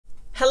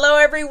Hello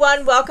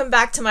everyone, welcome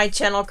back to my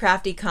channel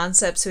Crafty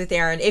Concepts with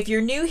Erin. If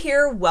you're new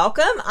here,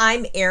 welcome.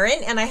 I'm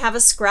Erin and I have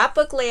a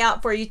scrapbook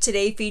layout for you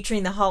today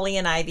featuring the Holly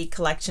and Ivy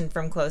collection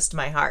from Close to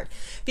My Heart.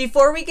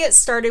 Before we get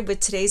started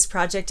with today's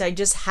project, I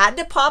just had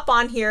to pop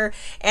on here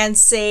and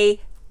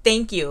say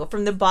thank you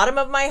from the bottom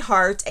of my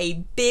heart,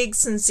 a big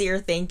sincere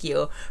thank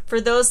you. For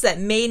those that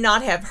may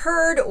not have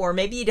heard or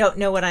maybe you don't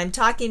know what I'm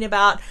talking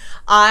about,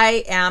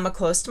 I am a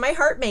Close to My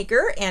Heart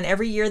maker and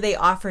every year they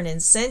offer an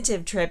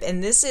incentive trip,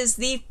 and this is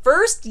the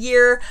first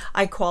year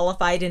I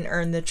qualified and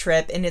earned the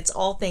trip, and it's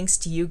all thanks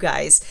to you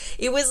guys.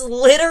 It was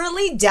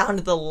literally down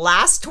to the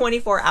last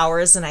 24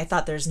 hours and I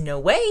thought there's no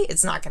way,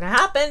 it's not gonna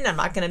happen, I'm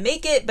not gonna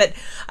make it, but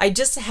I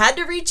just had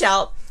to reach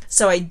out.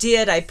 So I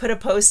did. I put a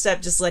post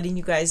up just letting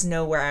you guys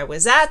know where I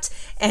was at,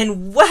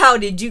 and wow,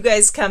 did you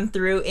guys come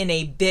through in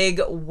a big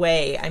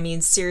way. I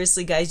mean,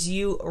 seriously guys,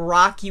 you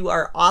rock, you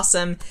are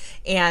awesome,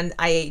 and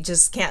I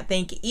just can't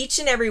thank each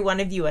and every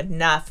one of you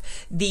enough.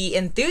 The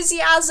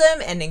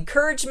enthusiasm and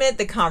encouragement,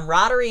 the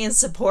camaraderie and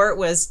support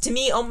was to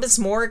me almost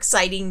more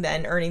exciting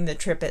than earning the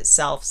trip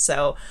itself.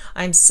 So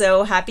I'm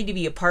so happy to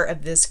be a part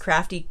of this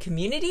crafty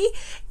community,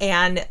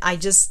 and I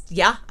just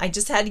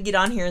had to get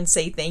on here and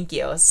say thank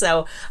you.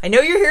 So I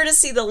know you're here to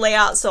see the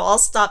layout, so I'll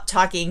stop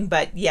talking,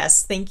 but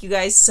yes, thank you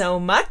guys so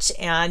much,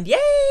 and yay,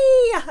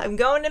 I'm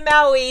going to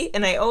Maui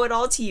and I owe it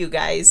all to you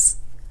guys.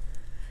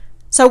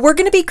 So we're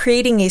going to be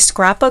creating a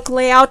scrapbook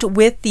layout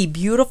with the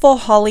beautiful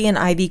Holly and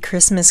Ivy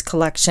Christmas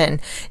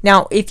collection.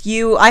 Now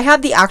I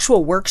have the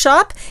actual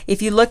workshop.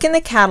 If you look in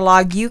the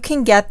catalog, you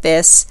can get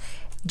this,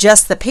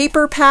 just the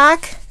paper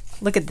pack.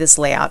 Look at this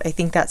layout. I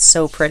think that's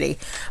so pretty.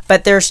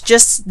 But there's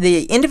just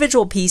the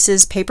individual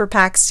pieces, paper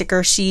pack,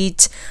 sticker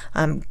sheet,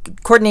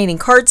 coordinating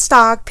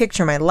cardstock,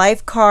 picture my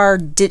life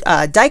card,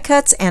 die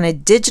cuts, and a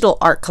digital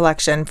art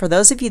collection. For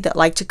those of you that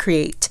like to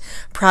create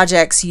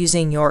projects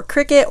using your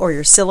Cricut or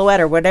your Silhouette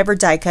or whatever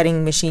die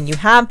cutting machine you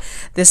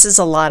have, this is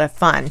a lot of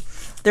fun.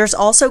 There's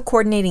also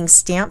coordinating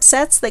stamp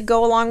sets that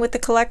go along with the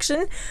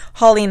collection,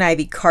 Holly and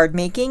Ivy card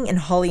making, and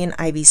Holly and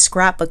Ivy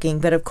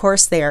scrapbooking, but of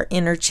course they are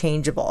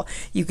interchangeable.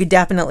 You could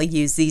definitely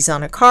use these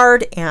on a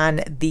card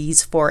and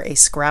these for a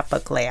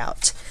scrapbook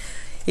layout.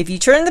 If you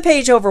turn the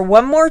page over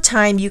one more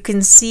time, you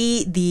can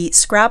see the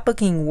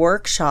scrapbooking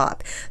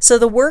workshop. So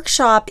the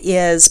workshop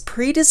is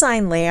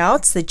pre-designed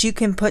layouts that you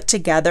can put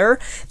together.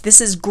 This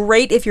is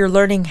great if you're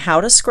learning how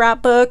to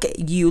scrapbook.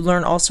 You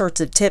learn all sorts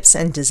of tips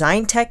and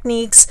design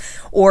techniques,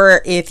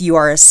 or if you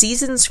are a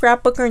seasoned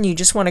scrapbooker and you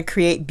just want to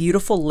create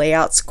beautiful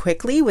layouts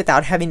quickly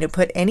without having to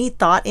put any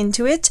thought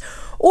into it.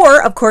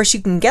 Or, of course,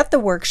 you can get the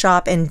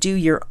workshop and do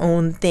your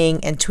own thing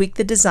and tweak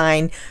the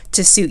design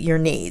to suit your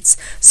needs.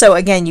 So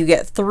again, you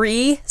get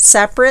 3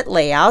 separate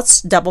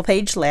layouts, double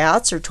page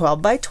layouts, or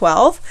 12 by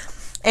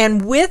 12.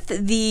 And with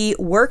the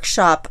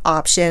workshop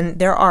option,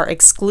 there are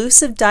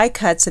exclusive die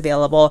cuts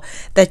available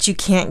that you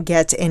can't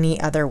get any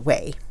other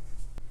way.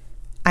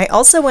 I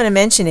also want to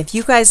mention, if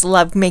you guys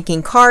love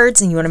making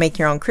cards and you want to make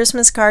your own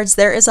Christmas cards,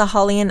 there is a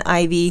Holly and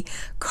Ivy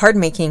card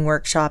making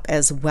workshop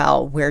as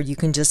well, where you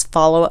can just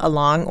follow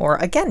along or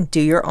again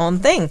do your own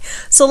thing.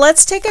 So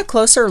let's take a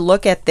closer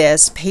look at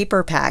this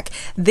paper pack.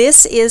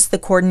 This is the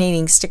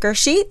coordinating sticker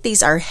sheet.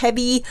 These are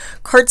heavy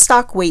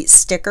cardstock weight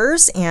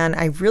stickers, and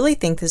I really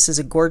think this is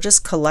a gorgeous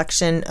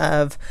collection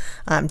of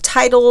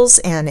titles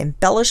and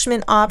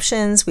embellishment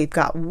options. We've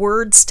got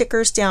word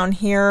stickers down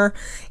here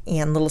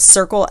and little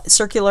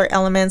circular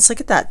elements.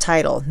 Look at that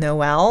title,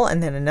 Noel,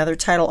 and then another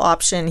title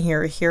option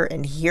here, here,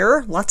 and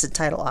here. Lots of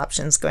title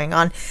options going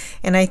on.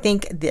 And I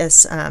think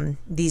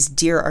these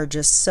deer are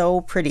just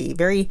so pretty.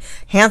 Very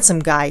handsome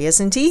guy,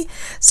 isn't he?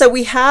 So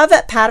we have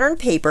pattern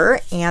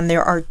paper, and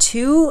there are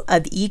 2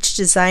 of each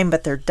design,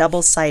 but they're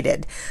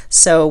double-sided.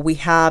 So we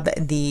have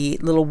the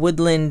little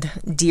woodland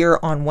deer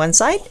on one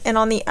side, and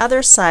on the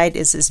other side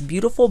is this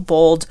beautiful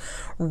bold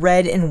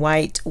red and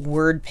white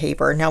word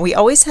paper. Now we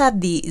always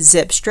have the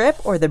zip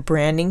strip or the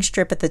branding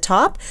strip at the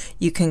top.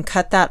 You can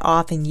cut that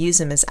off and use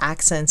them as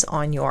accents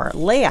on your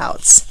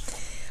layouts.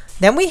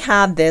 Then we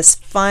have this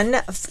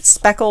fun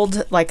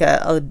speckled, like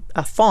a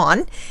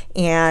fawn,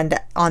 and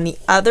on the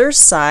other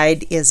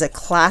side is a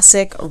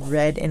classic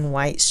red and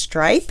white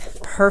stripe,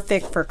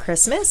 perfect for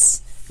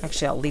Christmas.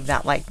 Actually, I'll leave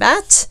that like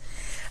that.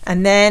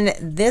 And then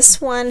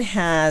this one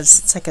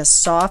it's like a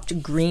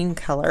soft green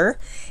color,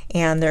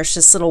 and there's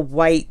just little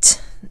white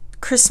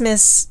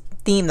Christmas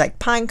theme, like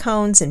pine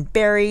cones and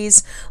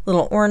berries,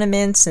 little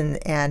ornaments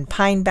and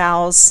pine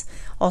boughs,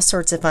 all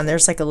sorts of fun.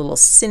 There's like a little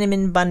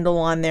cinnamon bundle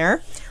on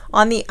there.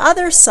 On the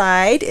other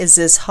side is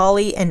this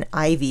Holly and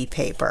Ivy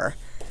paper.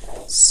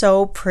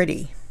 So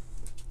pretty.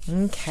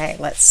 Okay,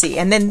 let's see.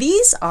 And then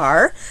these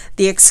are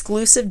the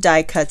exclusive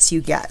die cuts you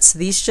get. So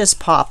these just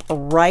pop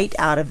right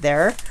out of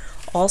there.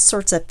 All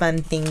sorts of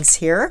fun things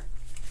here.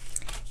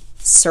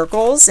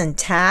 Circles and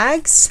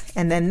tags,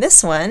 and then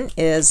this one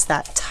is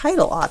that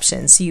title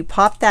option. So you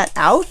pop that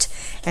out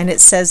and it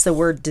says the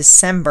word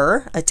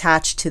December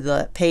attached to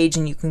the page,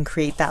 and you can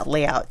create that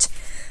layout.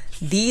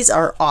 These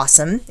are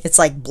awesome. It's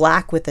like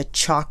black with a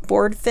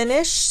chalkboard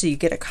finish, so you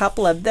get a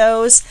couple of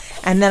those.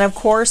 And then of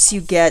course you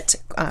get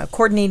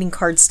coordinating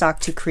cardstock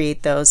to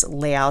create those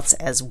layouts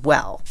as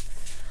well.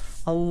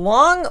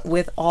 Along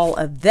with all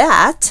of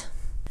that,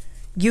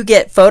 you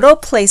get photo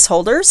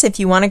placeholders. If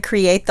you want to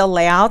create the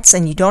layouts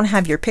and you don't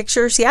have your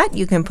pictures yet,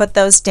 you can put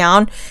those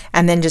down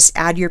and then just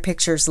add your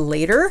pictures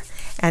later.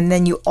 And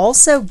then you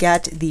also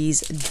get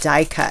these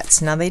die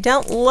cuts. Now they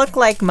don't look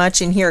like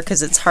much in here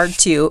because it's hard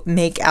to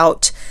make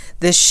out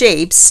the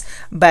shapes,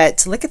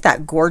 but look at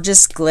that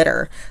gorgeous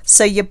glitter.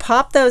 So you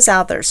pop those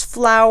out. There's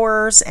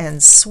flowers and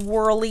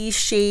swirly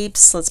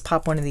shapes. Let's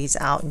pop one of these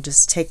out and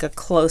just take a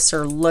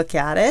closer look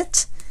at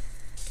it.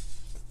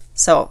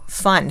 So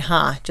fun,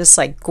 huh? Just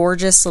like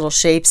gorgeous little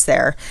shapes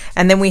there.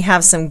 And then we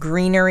have some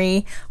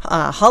greenery,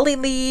 holly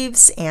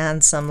leaves,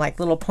 and some like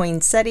little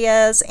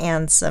poinsettias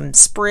and some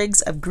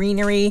sprigs of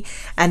greenery.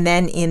 And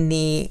then in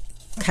the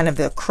kind of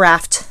the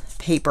craft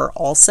paper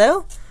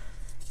also,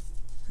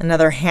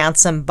 another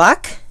handsome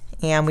buck.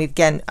 And we've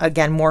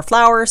again more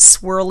flowers,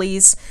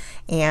 swirlies,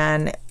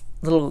 and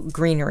little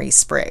greenery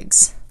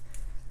sprigs.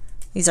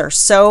 These are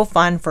so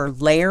fun for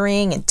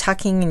layering and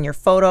tucking in your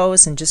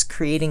photos and just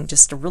creating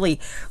just a really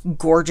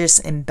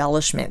gorgeous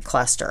embellishment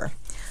cluster.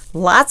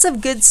 Lots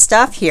of good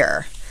stuff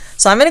here.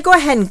 So I'm going to go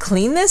ahead and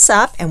clean this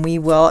up and we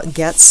will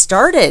get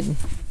started.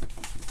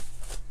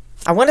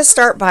 I want to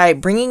start by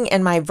bringing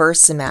in my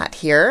VersaMat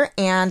here,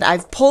 and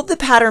I've pulled the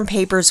pattern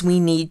papers we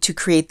need to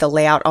create the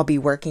layout I'll be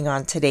working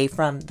on today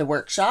from the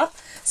workshop.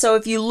 So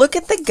if you look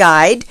at the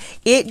guide,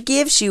 it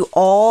gives you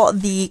all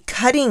the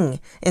cutting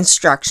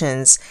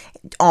instructions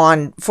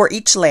for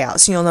each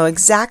layout, so you'll know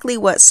exactly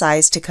what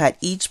size to cut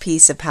each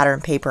piece of pattern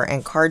paper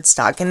and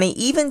cardstock. And they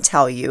even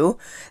tell you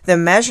the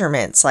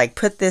measurements, like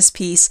put this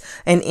piece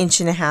 1.5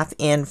 inches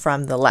in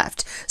from the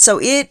left. So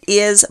it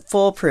is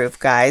foolproof,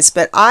 guys.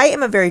 But I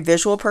am a very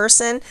visual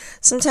person.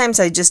 Sometimes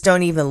I just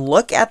don't even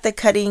look at the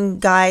cutting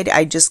guide.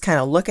 I just kind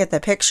of look at the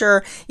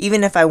picture,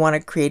 even if I want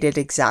to create it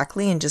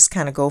exactly, and just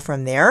kind of go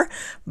from there.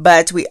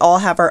 But we all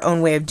have our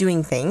own way of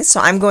doing things. So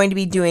I'm going to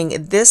be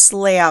doing this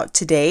layout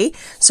today.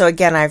 So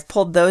again, I've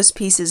pulled those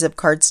pieces of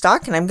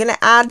cardstock and I'm going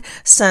to add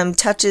some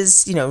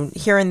touches,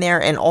 here and there,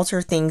 and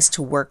alter things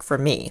to work for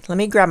me. Let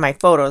me grab my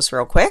photos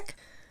real quick.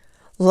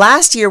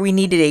 Last year we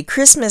needed a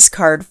Christmas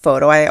card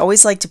photo. I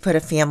always like to put a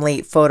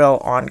family photo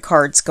on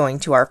cards going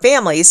to our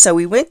families. So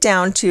we went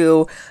down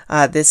to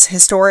this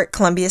historic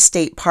Columbia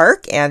State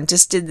Park and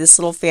just did this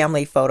little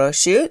family photo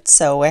shoot.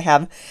 So I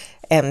have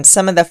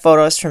some of the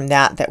photos from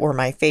that were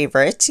my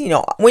favorites.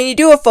 When you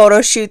do a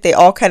photo shoot, they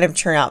all kind of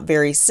turn out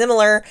very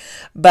similar,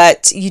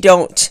 but you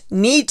don't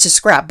need to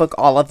scrapbook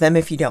all of them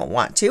if you don't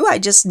want to. I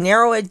just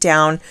narrow it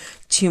down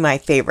to my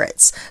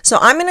favorites. So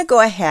I'm going to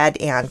go ahead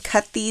and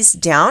cut these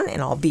down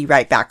and I'll be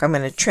right back. I'm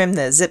going to trim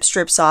the zip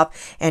strips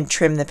off and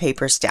trim the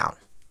papers down.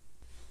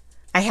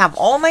 I have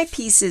all my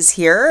pieces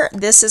here.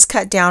 This is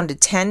cut down to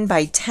 10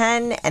 by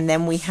 10, and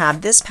then we have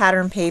this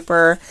pattern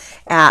paper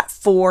at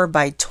 4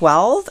 by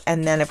 12,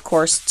 and then of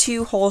course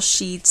 2 whole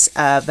sheets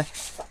of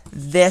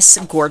this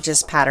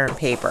gorgeous pattern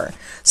paper.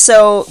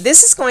 So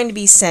this is going to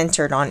be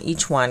centered on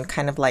each one,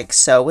 kind of like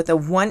so, with a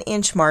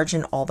 1-inch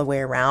margin all the way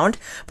around.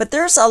 But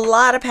there's a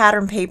lot of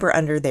pattern paper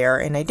under there,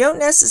 and I don't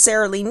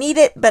necessarily need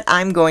it, but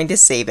I'm going to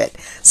save it.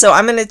 So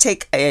I'm going to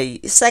take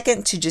a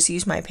second to just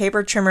use my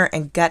paper trimmer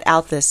and gut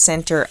out the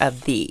center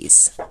of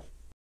these.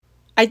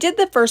 I did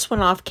the first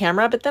one off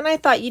camera, but then I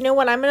thought, you know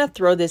what, I'm going to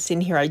throw this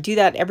in here. I do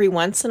that every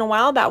once in a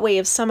while. That way,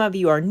 if some of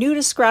you are new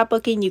to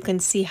scrapbooking, you can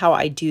see how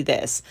I do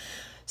this.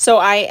 So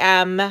I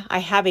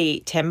have a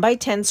 10 by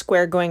 10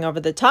 square going over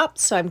the top,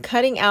 so I'm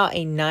cutting out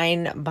a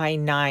 9 by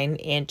 9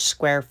 inch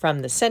square from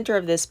the center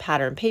of this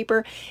pattern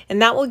paper,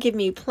 and that will give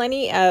me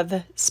plenty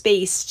of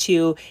space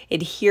to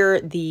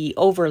adhere the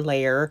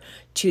overlayer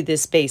to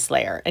this base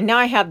layer. And now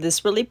I have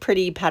this really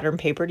pretty pattern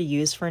paper to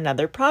use for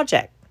another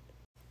project.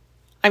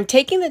 I'm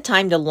taking the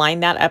time to line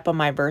that up on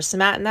my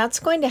VersaMat, and that's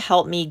going to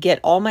help me get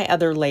all my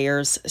other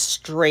layers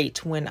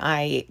straight when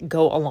I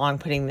go along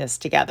putting this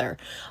together.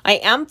 I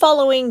am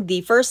following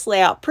the first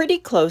layout pretty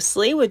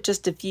closely with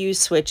just a few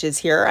switches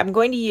here. I'm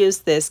going to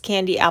use this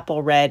candy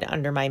apple red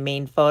under my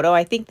main photo.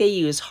 I think they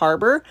use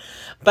Harbor,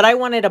 but I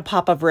wanted a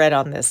pop of red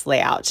on this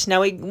layout.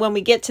 Now when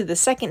we get to the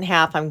second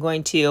half, I'm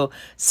going to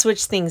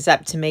switch things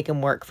up to make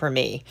them work for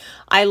me.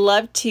 I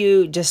love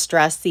to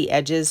distress the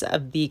edges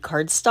of the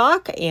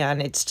cardstock,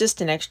 and it's just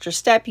an extra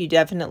step. You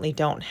definitely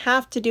don't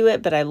have to do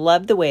it, but I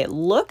love the way it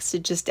looks.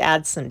 It just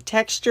adds some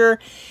texture,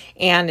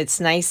 and it's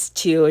nice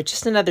too. It's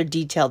just another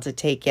detail to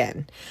take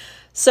in.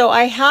 So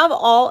I have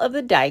all of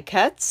the die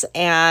cuts,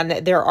 and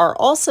there are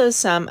also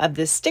some of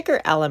the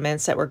sticker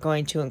elements that we're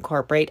going to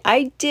incorporate.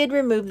 I did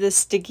remove the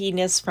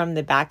stickiness from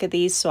the back of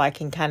these so I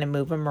can kind of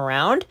move them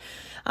around.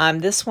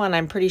 This one,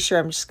 I'm pretty sure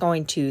I'm just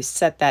going to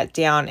set that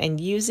down,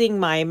 and using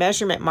my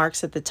measurement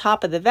marks at the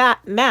top of the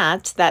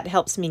mat, that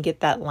helps me get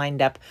that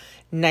lined up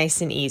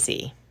nice and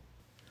easy.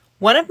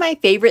 One of my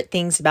favorite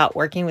things about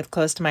working with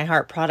Close to My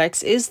Heart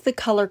products is the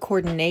color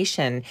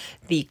coordination.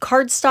 The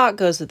cardstock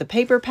goes with the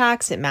paper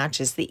packs, it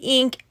matches the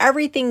ink,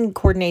 everything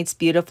coordinates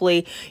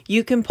beautifully.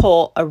 You can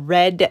pull a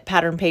red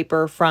pattern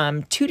paper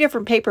from 2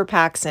 different paper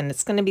packs and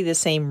it's going to be the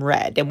same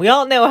red. And we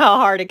all know how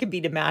hard it can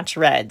be to match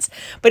reds,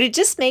 but it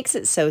just makes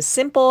it so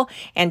simple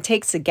and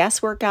takes the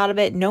guesswork out of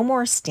it. No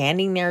more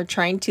standing there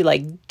trying to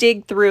like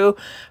dig through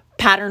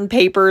pattern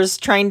papers,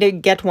 trying to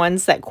get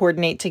ones that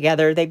coordinate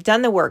together. They've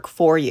done the work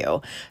for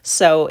you.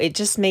 So it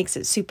just makes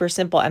it super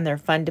simple and they're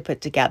fun to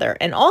put together.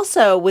 And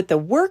also with the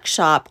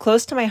workshop,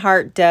 Close to My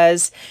Heart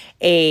does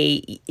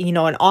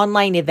an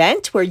online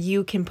event where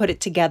you can put it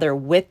together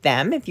with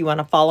them if you want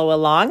to follow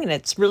along, and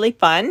it's really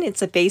fun.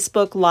 It's a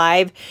Facebook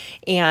Live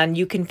and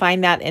you can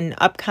find that in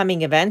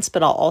upcoming events,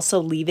 but I'll also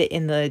leave it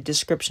in the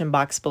description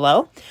box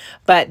below.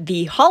 But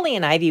the Holly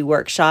and Ivy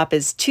workshop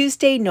is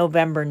Tuesday,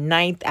 November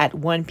 9th at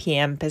 1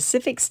 p.m.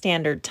 Pacific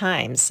Standard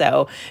Time.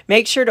 So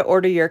make sure to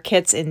order your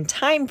kits in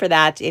time for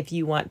that if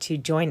you want to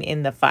join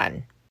in the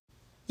fun.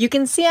 You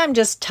can see I'm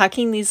just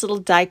tucking these little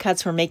die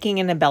cuts. We're making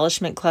an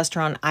embellishment cluster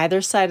on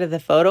either side of the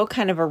photo,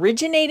 kind of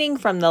originating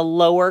from the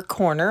lower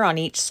corner on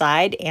each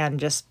side and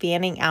just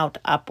fanning out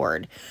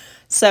upward.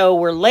 So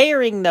we're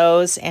layering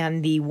those,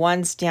 and the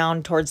ones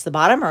down towards the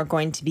bottom are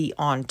going to be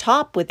on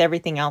top with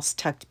everything else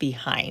tucked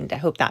behind. I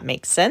hope that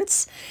makes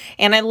sense.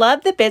 And I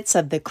love the bits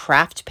of the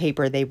craft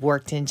paper they've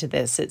worked into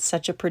this. It's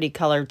such a pretty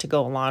color to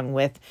go along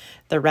with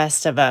the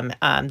rest of them.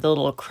 The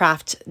little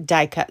craft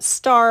die cut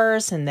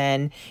stars, and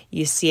then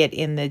you see it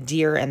in the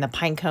deer and the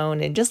pine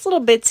cone and just little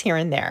bits here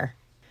and there.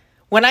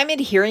 When I'm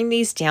adhering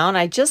these down,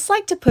 I just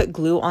like to put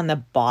glue on the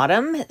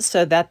bottom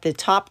so that the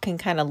top can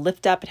kind of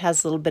lift up. It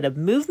has a little bit of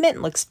movement.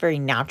 It looks very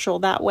natural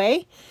that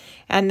way.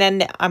 And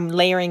then I'm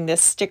layering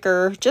this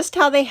sticker just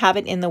how they have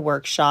it in the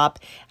workshop.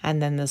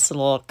 And then this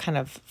little kind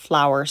of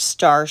flower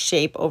star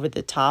shape over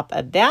the top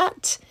of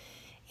that.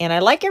 And I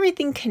like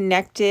everything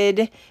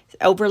connected,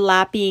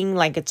 overlapping,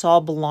 like it's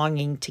all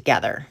belonging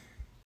together.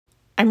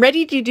 I'm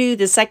ready to do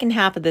the second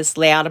half of this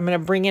layout. I'm going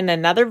to bring in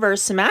another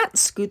VersaMat,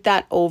 scoot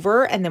that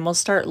over, and then we'll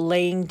start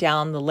laying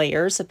down the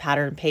layers of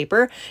pattern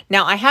paper.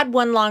 Now, I had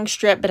one long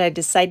strip, but I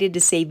decided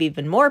to save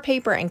even more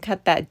paper and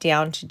cut that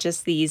down to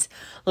just these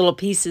little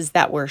pieces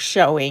that we're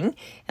showing.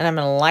 And I'm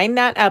going to line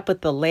that up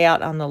with the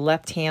layout on the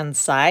left-hand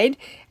side,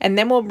 and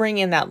then we'll bring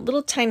in that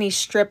little tiny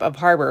strip of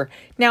harbor.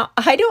 Now,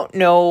 I don't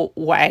know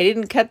why I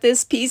didn't cut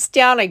this piece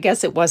down. I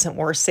guess it wasn't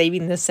worth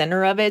saving the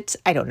center of it.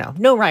 I don't know.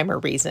 No rhyme or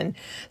reason.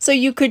 So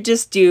you could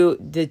just do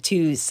the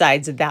 2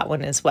 sides of that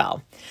one as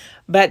well.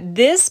 But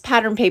this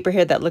pattern paper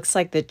here that looks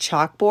like the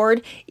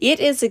chalkboard, it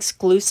is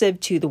exclusive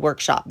to the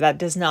workshop. That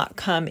does not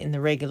come in the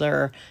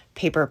regular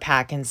paper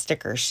pack and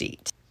sticker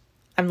sheet.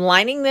 I'm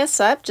lining this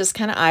up, just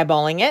kind of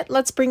eyeballing it.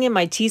 Let's bring in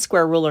my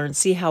T-square ruler and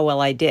see how well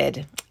I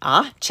did.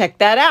 Check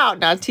that out,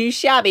 not too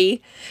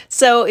shabby.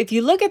 So if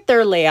you look at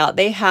their layout,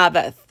 they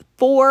have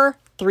 4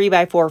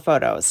 3x4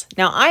 photos.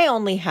 Now I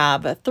only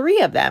have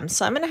 3 of them,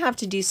 so I'm going to have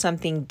to do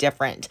something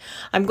different.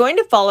 I'm going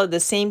to follow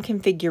the same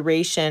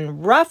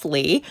configuration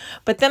roughly,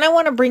 but then I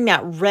want to bring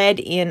that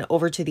red in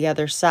over to the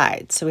other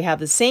side. So we have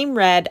the same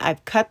red.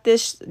 I've cut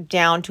this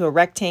down to a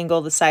rectangle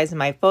the size of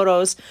my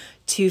photos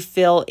to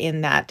fill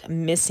in that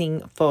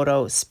missing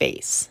photo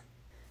space.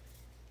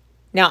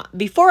 Now,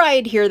 before I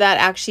adhere that,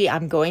 actually,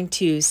 I'm going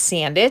to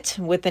sand it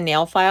with the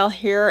nail file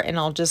here, and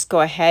I'll just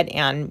go ahead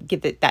and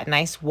give it that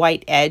nice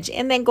white edge,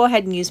 and then go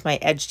ahead and use my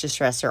edge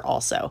distresser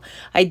also.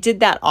 I did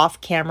that off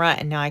camera,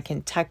 and now I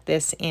can tuck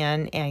this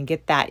in and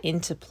get that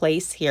into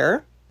place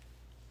here.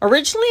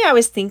 Originally, I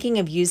was thinking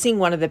of using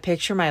one of the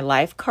Picture My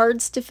Life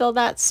cards to fill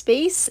that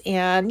space,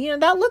 and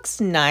that looks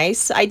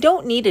nice. I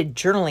don't need a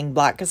journaling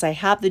block because I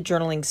have the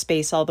journaling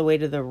space all the way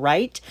to the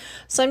right,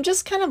 so I'm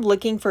just kind of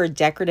looking for a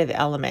decorative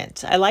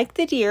element. I like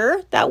the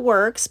deer, that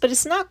works, but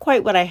it's not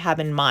quite what I have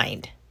in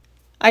mind.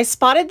 I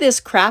spotted this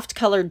craft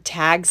colored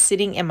tag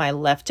sitting in my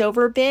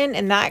leftover bin,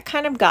 and that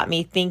kind of got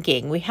me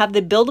thinking. We have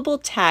the buildable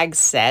tag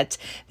set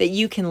that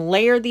you can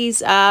layer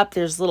these up.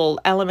 There's little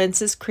elements.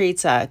 This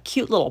creates a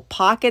cute little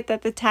pocket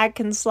that the tag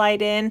can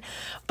slide in.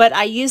 But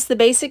I used the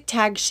basic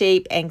tag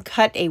shape and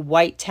cut a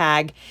white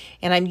tag,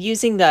 and I'm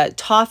using the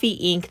toffee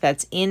ink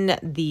that's in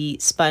the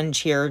sponge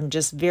here and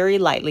just very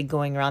lightly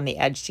going around the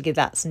edge to give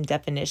that some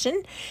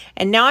definition.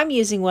 And now I'm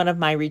using one of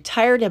my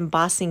retired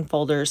embossing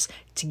folders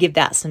to give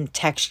that some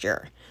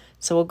texture.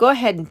 So we'll go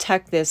ahead and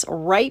tuck this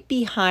right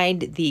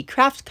behind the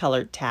craft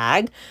colored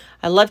tag.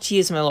 I love to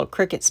use my little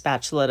Cricut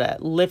spatula to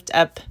lift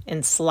up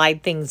and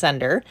slide things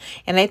under.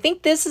 And I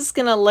think this is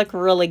going to look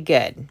really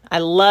good. I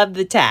love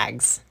the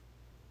tags.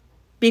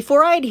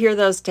 Before I adhere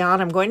those down,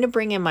 I'm going to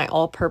bring in my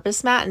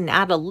all-purpose mat and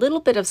add a little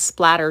bit of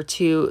splatter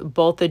to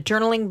both the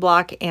journaling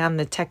block and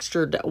the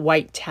textured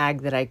white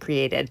tag that I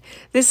created.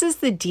 This is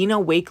the Dina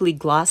Wakley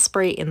gloss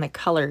spray in the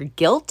color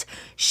Gilt.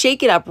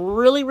 Shake it up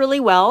really,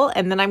 really well,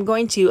 and then I'm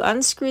going to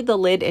unscrew the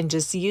lid and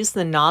just use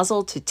the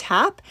nozzle to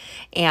tap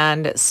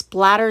and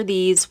splatter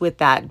these with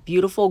that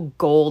beautiful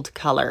gold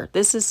color.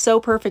 This is so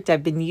perfect.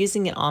 I've been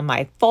using it on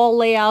my fall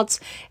layouts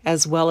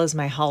as well as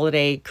my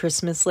holiday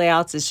Christmas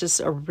layouts. It's just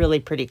a really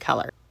pretty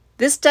color.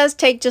 This does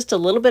take just a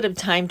little bit of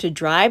time to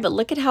dry, but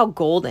look at how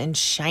gold and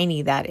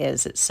shiny that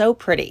is. It's so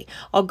pretty.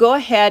 I'll go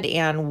ahead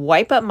and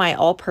wipe up my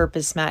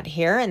all-purpose mat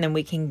here, and then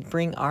we can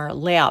bring our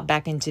layout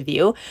back into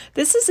view.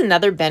 This is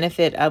another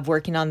benefit of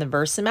working on the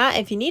VersaMat.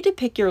 If you need to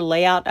pick your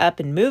layout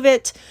up and move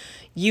it,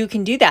 you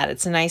can do that.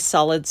 It's a nice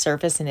solid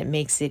surface and it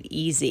makes it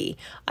easy.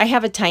 I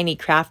have a tiny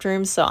craft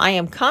room, so I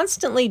am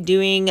constantly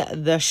doing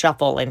the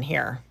shuffle in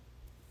here.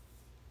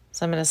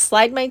 So I'm going to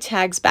slide my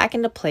tags back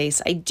into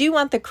place. I do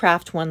want the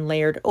craft one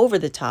layered over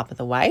the top of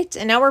the white.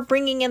 And now we're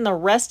bringing in the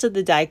rest of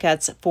the die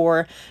cuts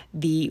for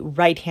the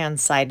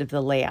right-hand side of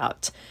the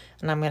layout.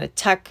 And I'm going to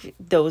tuck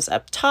those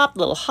up top,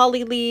 little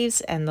holly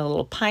leaves and the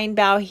little pine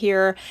bough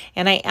here.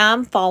 And I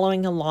am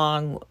following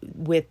along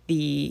with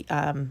the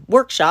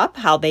workshop,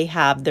 how they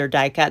have their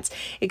die cuts,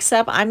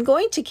 except I'm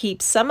going to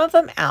keep some of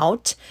them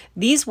out.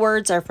 These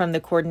words are from the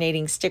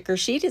coordinating sticker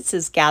sheet. It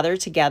says gather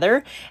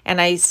together.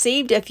 And I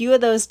saved a few of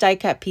those die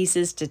cut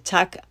pieces to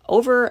tuck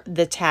over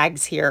the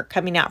tags here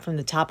coming out from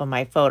the top of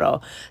my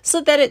photo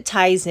so that it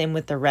ties in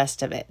with the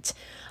rest of it.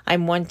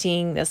 I'm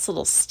wanting this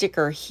little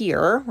sticker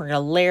here. We're going to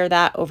layer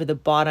that over the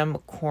bottom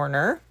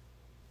corner.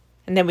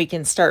 And then we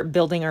can start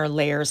building our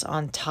layers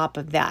on top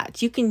of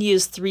that. You can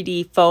use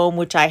 3D foam,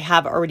 which I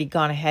have already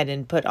gone ahead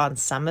and put on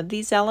some of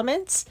these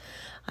elements.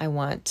 I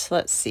want,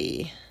 let's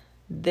see,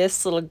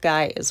 this little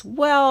guy as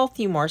well. A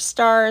few more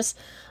stars.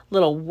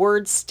 Little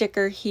word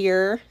sticker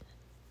here.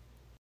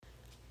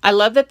 I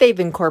love that they've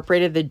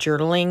incorporated the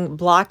journaling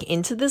block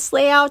into this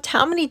layout.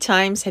 How many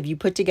times have you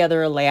put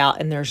together a layout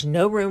and there's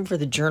no room for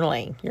the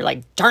journaling? You're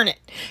like, darn it,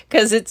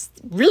 because it's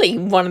really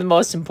one of the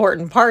most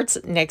important parts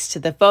next to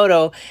the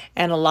photo.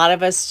 And a lot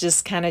of us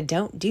just kind of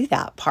don't do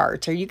that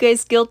part. Are you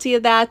guys guilty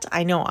of that?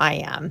 I know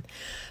I am.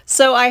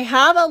 So I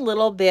have a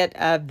little bit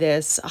of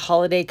this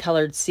holiday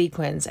colored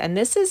sequins, and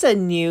this is a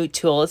new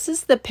tool. This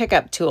is the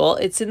pickup tool.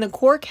 It's in the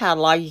core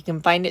catalog. You can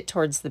find it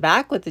towards the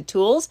back with the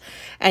tools,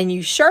 and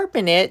you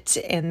sharpen it,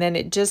 and then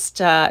it just,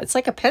 it's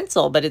like a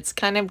pencil, but it's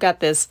kind of got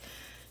this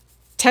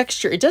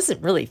texture. It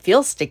doesn't really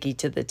feel sticky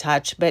to the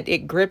touch, but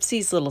it grips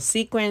these little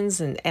sequins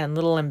and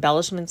little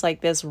embellishments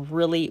like this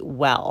really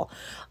well.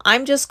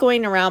 I'm just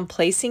going around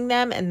placing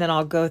them, and then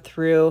I'll go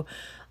through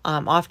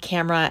off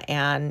camera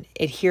and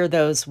adhere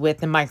those with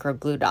the micro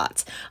glue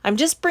dots. I'm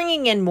just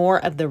bringing in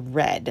more of the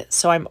red.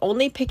 So I'm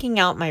only picking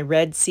out my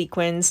red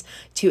sequins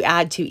to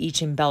add to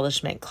each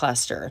embellishment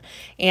cluster.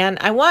 And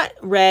I want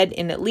red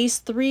in at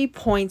least 3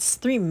 points,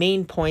 3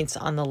 main points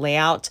on the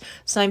layout.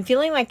 So I'm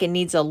feeling like it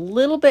needs a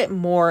little bit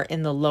more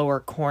in the lower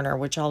corner,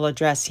 which I'll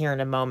address here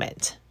in a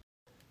moment.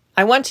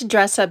 I want to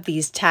dress up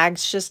these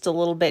tags just a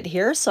little bit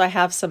here. So I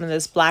have some of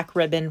this black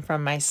ribbon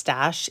from my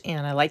stash,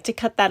 and I like to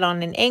cut that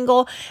on an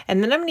angle.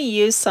 And then I'm going to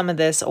use some of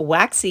this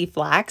waxy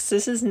flax.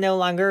 This is no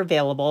longer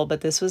available,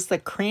 but this was the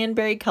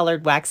cranberry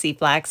colored waxy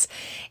flax.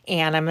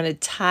 And I'm going to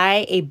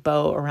tie a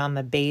bow around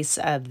the base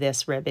of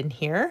this ribbon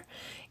here.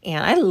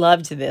 And I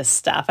loved this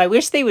stuff. I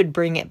wish they would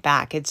bring it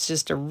back. It's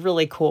just a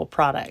really cool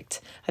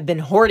product. I've been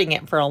hoarding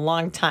it for a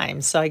long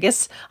time, so I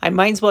guess I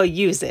might as well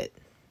use it.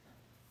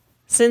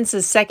 Since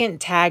the second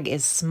tag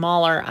is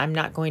smaller, I'm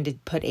not going to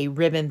put a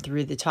ribbon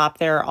through the top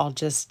there. I'll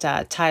just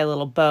tie a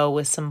little bow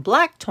with some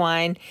black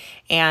twine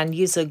and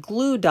use a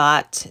glue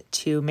dot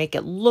to make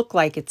it look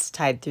like it's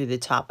tied through the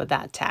top of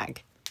that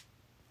tag.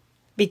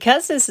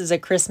 Because this is a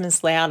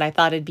Christmas layout, I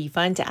thought it'd be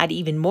fun to add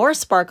even more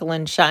sparkle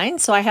and shine.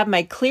 So I have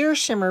my clear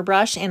shimmer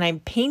brush and I'm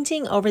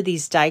painting over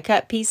these die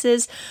cut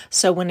pieces.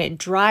 So when it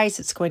dries,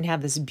 it's going to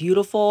have this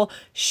beautiful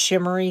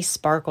shimmery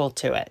sparkle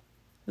to it.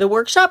 The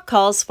workshop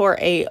calls for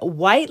a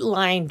white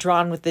line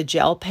drawn with the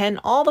gel pen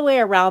all the way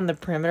around the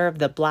perimeter of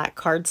the black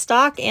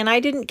cardstock, and I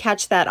didn't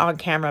catch that on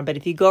camera, but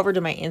if you go over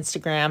to my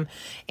Instagram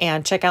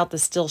and check out the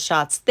still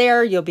shots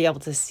there, you'll be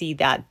able to see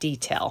that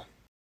detail.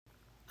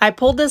 I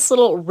pulled this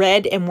little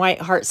red and white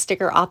heart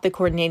sticker off the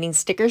coordinating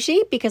sticker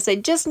sheet because I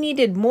just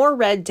needed more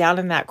red down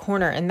in that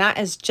corner, and that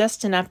is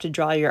just enough to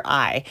draw your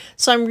eye.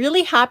 So I'm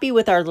really happy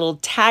with our little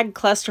tag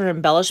cluster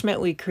embellishment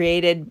we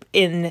created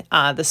in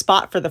the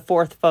spot for the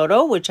fourth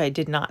photo, which I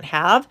did not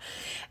have.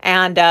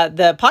 And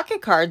the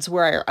pocket cards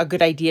were a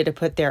good idea to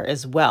put there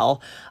as well,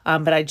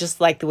 but I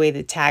just like the way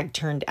the tag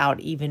turned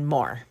out even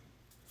more.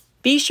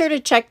 Be sure to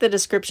check the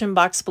description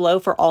box below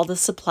for all the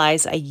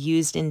supplies I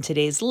used in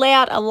today's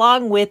layout,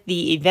 along with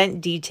the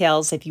event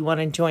details if you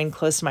want to join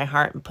Close to My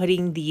Heart and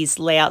putting these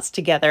layouts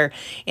together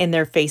in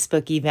their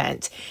Facebook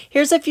event.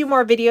 Here's a few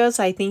more videos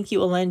I think you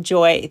will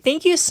enjoy.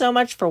 Thank you so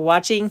much for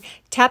watching.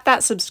 Tap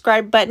that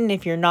subscribe button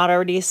if you're not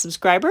already a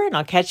subscriber, and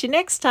I'll catch you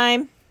next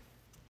time.